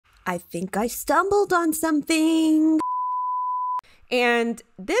I think I stumbled on something. And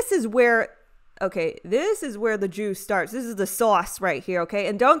this is where, okay, this is where the juice starts. This is the sauce right here, okay?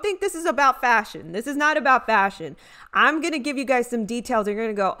 And don't think this is about fashion. This is not about fashion. I'm going to give you guys some details. You're going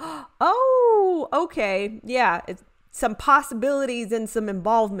to go, oh, okay, yeah, it's some possibilities and some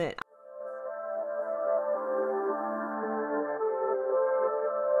involvement.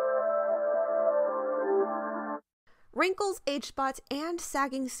 Wrinkles, age spots, and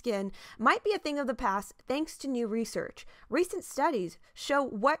sagging skin might be a thing of the past thanks to new research. Recent studies show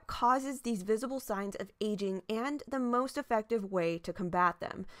what causes these visible signs of aging and the most effective way to combat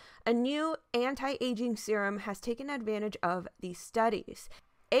them. A new anti-aging serum has taken advantage of these studies.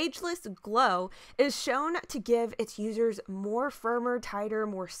 Ageless Glow is shown to give its users more firmer, tighter,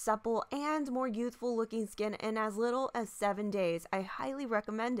 more supple, and more youthful looking skin in as little as 7 days. I highly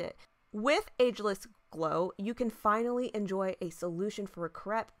recommend it. With Ageless Glow, you can finally enjoy a solution for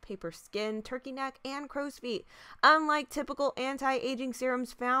crêpe, paper skin, turkey neck, and crow's feet. Unlike typical anti-aging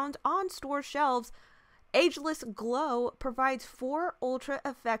serums found on store shelves, Ageless Glow provides 4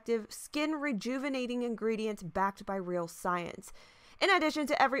 ultra-effective skin rejuvenating ingredients backed by real science. In addition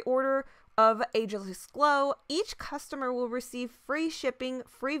to every order of Ageless Glow, each customer will receive free shipping,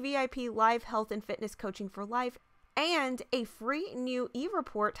 free VIP live health and fitness coaching for life, and a free new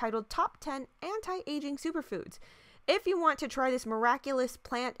e-report titled Top 10 Anti-Aging Superfoods. If you want to try this miraculous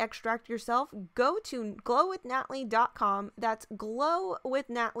plant extract yourself, go to glowwithnatly.com. That's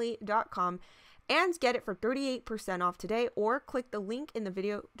glowwithnatly.com and get it for 38% off today, or click the link in the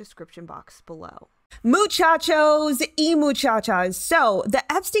video description box below. Muchachos y muchachas. So the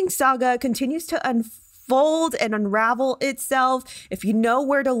Epstein saga continues to unfold and unravel itself, if you know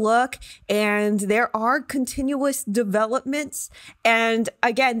where to look, and there are continuous developments. And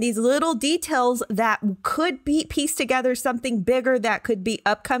again, these little details that could be pieced together something bigger that could be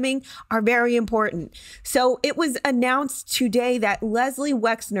upcoming are very important. So it was announced today that Leslie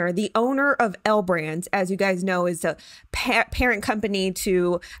Wexner, the owner of 𝐿 Brands, as you guys know, is a parent company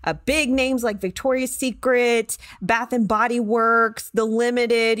to big names like Victoria's Secret, Bath and Body Works, The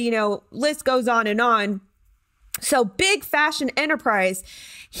Limited, you know, list goes on and on. So big fashion enterprise.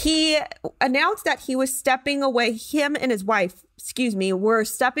 He announced that he was stepping away, him and his wife, were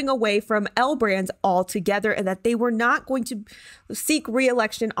stepping away from 𝐿 Brands altogether, and that they were not going to seek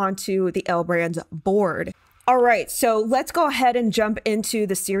re-election onto the 𝐿 Brands board. All right, so let's go ahead and jump into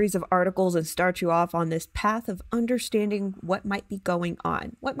the series of articles and start you off on this path of understanding what might be going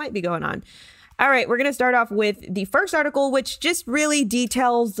on. All right, we're going to start off with the first article, which just really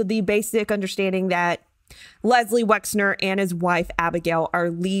details the basic understanding that Leslie Wexner and his wife, Abigail, are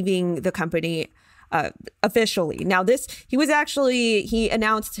leaving the company officially. Now, he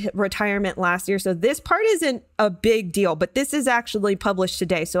announced retirement last year, so this part isn't a big deal, but this is actually published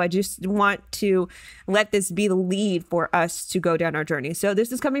today. So I just want to let this be the lead for us to go down our journey. So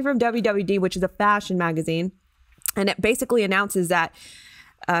this is coming from WWD, which is a fashion magazine, and it basically announces that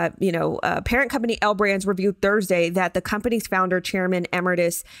parent company 𝐿 Brands reviewed Thursday that the company's founder, chairman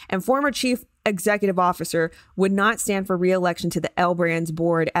emeritus, and former chief executive officer would not stand for re-election to the 𝐿 Brands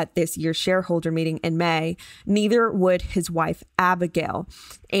board at this year's shareholder meeting in May. Neither would his wife, Abigail.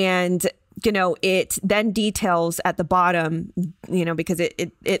 And it then details at the bottom, because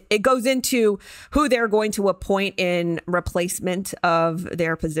it goes into who they're going to appoint in replacement of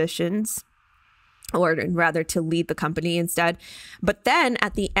their positions, or rather to lead the company instead. But then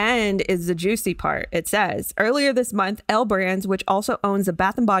at the end is the juicy part. It says, earlier this month, 𝐿 Brands, which also owns the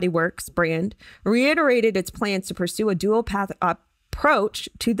Bath and Body Works brand, reiterated its plans to pursue a dual path approach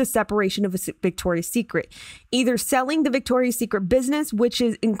to the separation of Victoria's Secret, either selling the Victoria's Secret business, which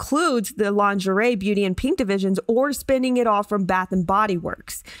includes the lingerie, beauty, and pink divisions, or spinning it off from Bath and Body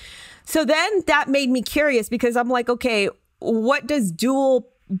Works. So then that made me curious, because I'm like, okay, what does dual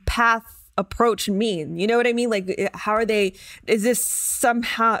path approach mean? You know what I mean? Like, how are they, is this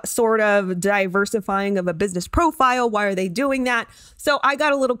somehow sort of diversifying of a business profile? Why are they doing that? So I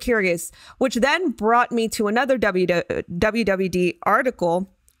got a little curious, which then brought me to another WWD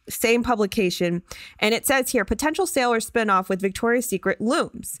article, same publication. And it says here, potential sale or spinoff with Victoria's Secret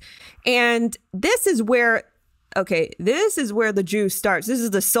looms. And this is where the juice starts. This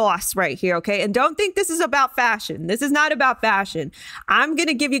is the sauce right here, okay? And don't think this is about fashion. This is not about fashion. I'm going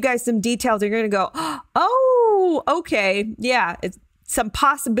to give you guys some details. You're going to go, oh, okay, yeah, it's some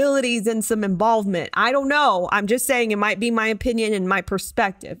possibilities and some involvement. I don't know. I'm just saying it might be my opinion and my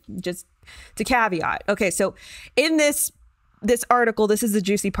perspective, just to caveat. Okay, so in this article, this is the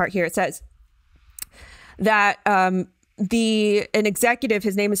juicy part here. It says that an executive,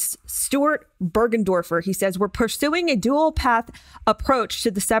 his name is Stuart 𝗕. He says, we're pursuing a dual path approach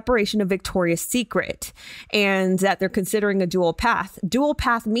to the separation of Victoria's Secret, and that they're considering a dual path. Dual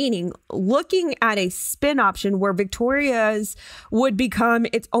path meaning looking at a spin option where Victoria's would become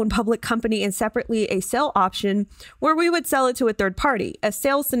its own public company and separately a sale option where we would sell it to a third party. A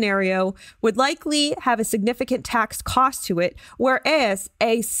sales scenario would likely have a significant tax cost to it, whereas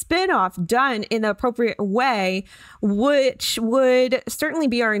a spin-off done in the appropriate way, which would certainly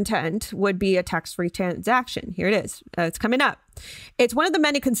be our intent, would be a tax-free transaction. Here it is. It's coming up. It's one of the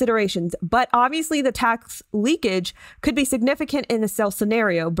many considerations, but obviously the tax leakage could be significant in a sale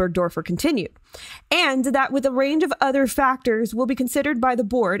scenario, 𝗕 continued, and that with a range of other factors will be considered by the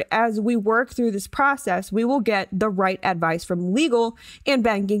board as we work through this process, we will get the right advice from legal and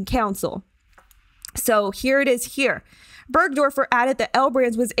banking counsel. So here it is here. 𝗕 added that L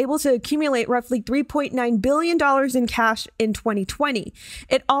Brands was able to accumulate roughly $3.9 billion in cash in 2020.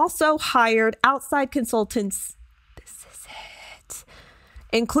 It also hired outside consultants,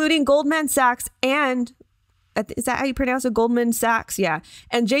 including Goldman Sachs and, is that how you pronounce it? Goldman Sachs? Yeah.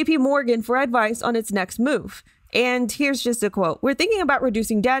 And JP Morgan for advice on its next move. And here's just a quote. We're thinking about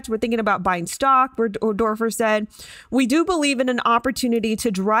reducing debts. We're thinking about buying stock, 𝗕 said. We do believe in an opportunity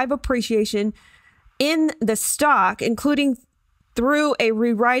to drive appreciation in the stock, including through a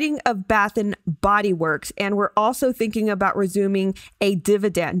rewriting of Bath and Body Works. And we're also thinking about resuming a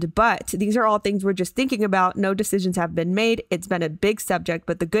dividend. But these are all things we're just thinking about. No decisions have been made. It's been a big subject,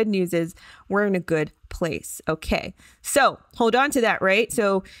 but the good news is we're in a good place. Okay, so hold on to that, right?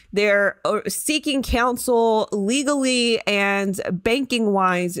 So they're seeking counsel legally and banking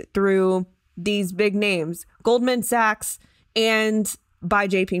wise through these big names, Goldman Sachs and by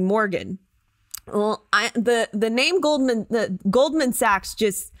JP Morgan. Well, the name Goldman Sachs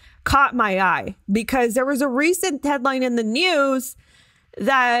just caught my eye because there was a recent headline in the news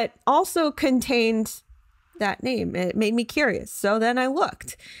that also contained that name. It made me curious. So then I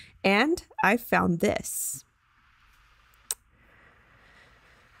looked and I found this.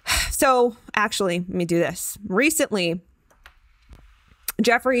 So actually, let me do this. Recently,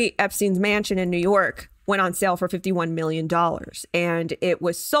 Jeffrey Epstein's mansion in New York went on sale for $51 million, and it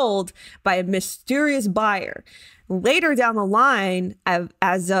was sold by a mysterious buyer. Later down the line,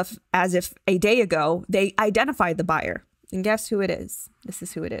 as if a day ago, they identified the buyer. And guess who it is? This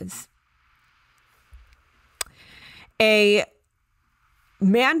is who it is. A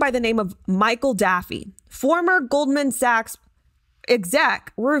man by the name of Michael Daffy, former Goldman Sachs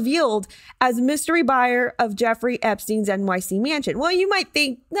exec, revealed as mystery buyer of Jeffrey Epstein's NYC mansion. Well, you might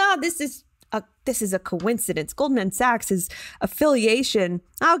think, no, this is a coincidence. Goldman Sachs' affiliation,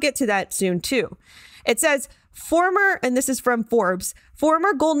 I'll get to that soon too. It says former, and this is from Forbes,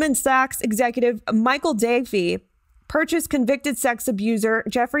 former Goldman Sachs executive Michael Daffy purchased convicted sex abuser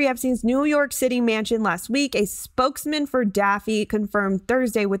Jeffrey Epstein's New York City mansion last week. A spokesman for Daffy confirmed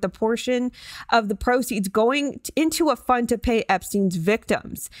Thursday, with a portion of the proceeds going into a fund to pay Epstein's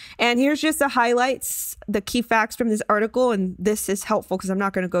victims. And here's just the highlights, the key facts from this article. And this is helpful because I'm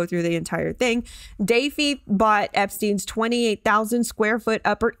not going to go through the entire thing. Daffy bought Epstein's 28,000 square foot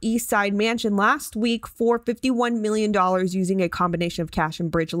Upper East Side mansion last week for $51 million using a combination of cash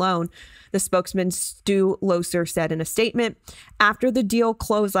and bridge loan, the spokesman Stu Loser said in a statement. After the deal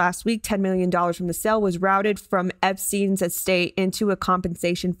closed last week, $10 million from the sale was routed from Epstein's estate into a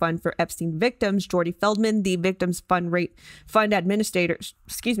compensation fund for Epstein victims. Jordy Feldman, the victims fund administrator,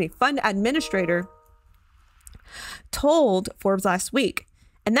 told Forbes last week.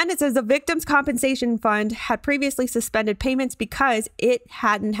 And then it says the victims compensation fund had previously suspended payments because it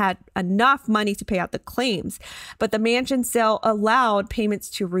hadn't had enough money to pay out the claims. But the mansion sale allowed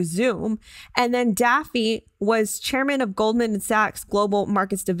payments to resume. And then Daffy was chairman of Goldman Sachs Global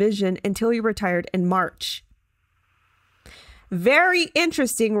Markets Division until he retired in March. Very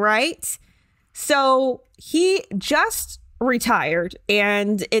interesting, right? So he just retired,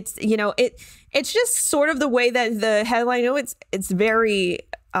 and it's, you know, it's just sort of the way that the headline, it's very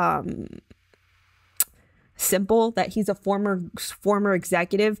simple that he's a former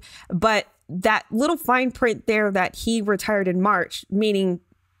executive, but that little fine print there that he retired in March, meaning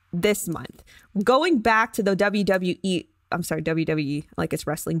this month, going back to the WWE, like it's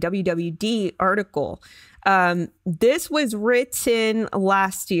wrestling, WWD article. This was written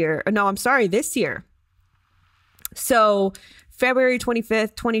this year. So February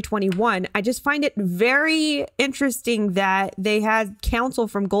 25th, 2021, I just find it very interesting that they had counsel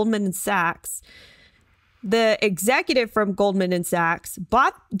from Goldman Sachs. The executive from Goldman Sachs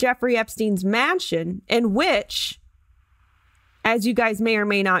bought Jeffrey Epstein's mansion, in which, as you guys may or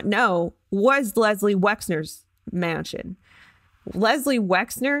may not know, was Leslie Wexner's mansion. Leslie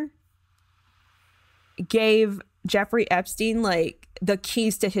Wexner gave Jeffrey Epstein like the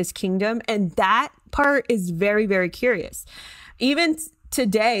keys to his kingdom. And that part is very, very curious. Even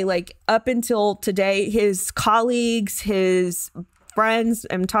today, like up until today, his colleagues, his friends,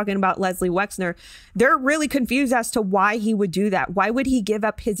 I'm talking about Leslie Wexner, they're really confused as to why he would do that. Why would he give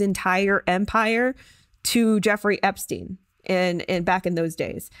up his entire empire to Jeffrey Epstein and back in those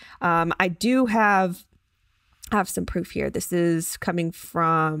days? I do have some proof here. This is coming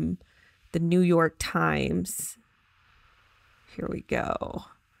from the New York Times. Here we go.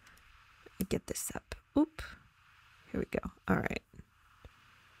 Let me get this up. Oop. Here we go. All right.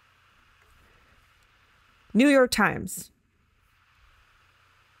 New York Times.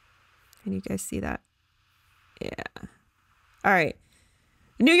 Can you guys see that? Yeah. All right.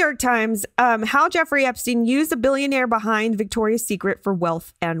 New York Times, how Jeffrey Epstein used a billionaire behind Victoria's Secret for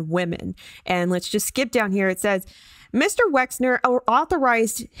wealth and women. And let's just skip down here. It says, Mr. Wexner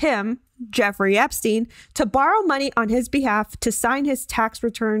authorized him, Jeffrey Epstein, to borrow money on his behalf to sign his tax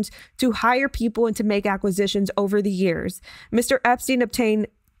returns, to hire people, and to make acquisitions over the years. Mr. Epstein obtained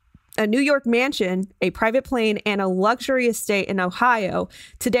a New York mansion, a private plane, and a luxury estate in Ohio,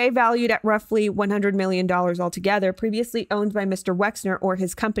 today valued at roughly $100 million altogether, previously owned by Mr. Wexner or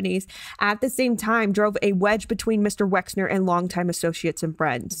his companies, at the same time drove a wedge between Mr. Wexner and longtime associates and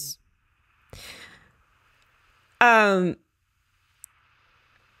friends.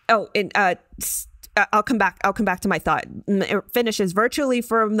 I'll come back to my thought. It finishes virtually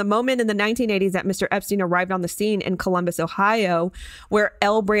from the moment in the 1980s that Mr. Epstein arrived on the scene in Columbus, Ohio, where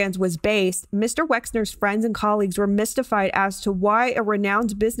𝐿 was based. Mr. Wexner's friends and colleagues were mystified as to why a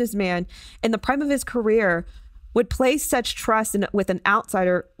renowned businessman in the prime of his career would place such trust with an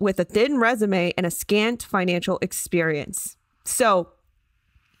outsider with a thin resume and a scant financial experience. So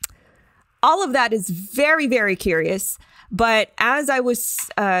all of that is very, very curious. But as I was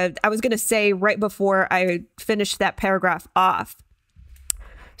going to say right before I finished that paragraph off.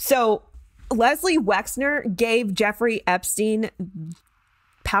 So Leslie Wexner gave Jeffrey Epstein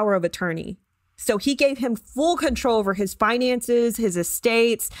power of attorney. So he gave him full control over his finances, his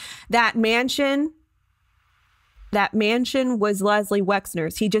estates. That mansion was Leslie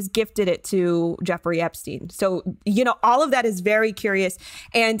Wexner's. He just gifted it to Jeffrey Epstein. So, you know, all of that is very curious.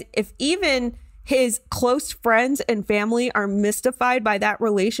 And if even his close friends and family are mystified by that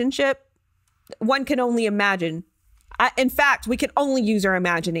relationship, one can only imagine. In fact, we can only use our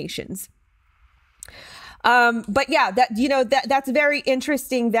imaginations. But yeah, that's very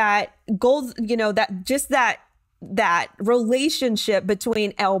interesting that that relationship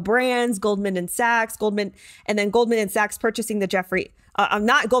between L Brands, Goldman and Sachs, Goldman and Sachs purchasing the Jeffrey,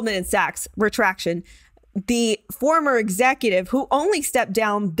 not Goldman and Sachs, retraction. The former executive who only stepped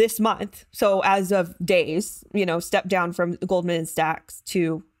down this month, so as of days, stepped down from Goldman and Sachs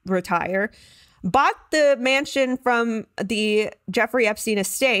to retire, bought the mansion from the Jeffrey Epstein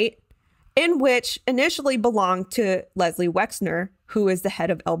estate, in which initially belonged to Leslie Wexner, who is the head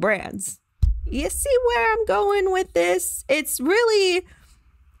of L Brands. You see where I'm going with this? It's really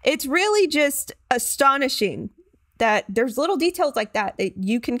just astonishing that there's little details like that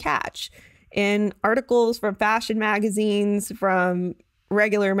you can catch in articles from fashion magazines, from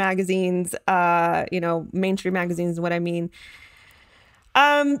regular magazines, mainstream magazines is what I mean.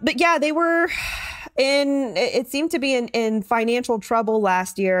 But yeah, they were it seemed to be in financial trouble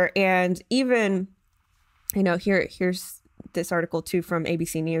last year. And even, here's this article too from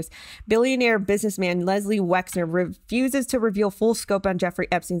ABC News. Billionaire businessman Leslie Wexner refuses to reveal full scope on Jeffrey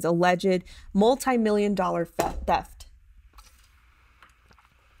Epstein's alleged multi-million-dollar theft.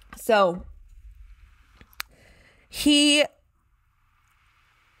 So he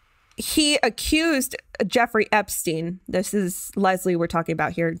accused Jeffrey Epstein. This is Leslie we're talking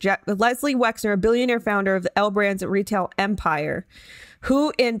about here. Leslie Wexner, a billionaire founder of the L Brands retail empire,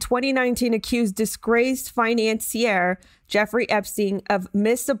 who in 2019 accused disgraced financier Jeffrey Epstein of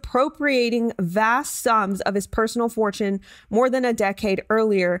misappropriating vast sums of his personal fortune more than a decade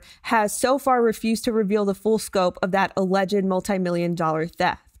earlier, has so far refused to reveal the full scope of that alleged multi-million-dollar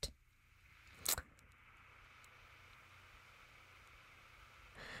theft.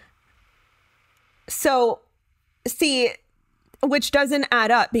 So, see, which doesn't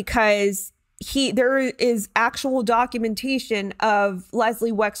add up, because there is actual documentation of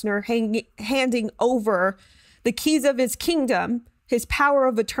Leslie Wexner handing over the keys of his kingdom, his power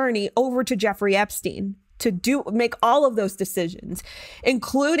of attorney, over to Jeffrey Epstein to make all of those decisions,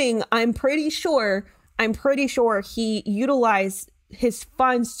 including, I'm pretty sure he utilized his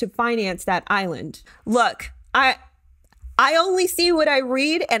funds to finance that island. Look, I I only see what I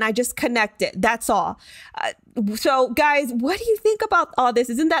read and I just connect it. That's all. So guys, what do you think about all this?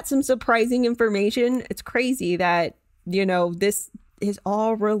 Isn't that some surprising information? It's crazy that, you know, this is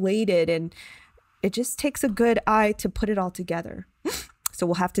all related, and it just takes a good eye to put it all together. So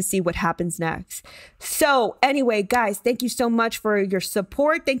we'll have to see what happens next. So anyway, guys, thank you so much for your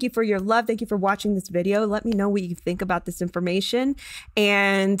support. Thank you for your love. Thank you for watching this video. Let me know what you think about this information.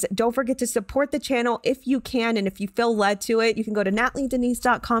 And don't forget to support the channel if you can. And if you feel led to it, you can go to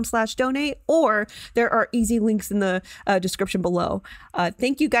natlydenise.com/donate, or there are easy links in the description below.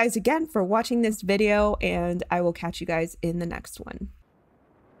 Thank you guys again for watching this video, and I will catch you guys in the next one.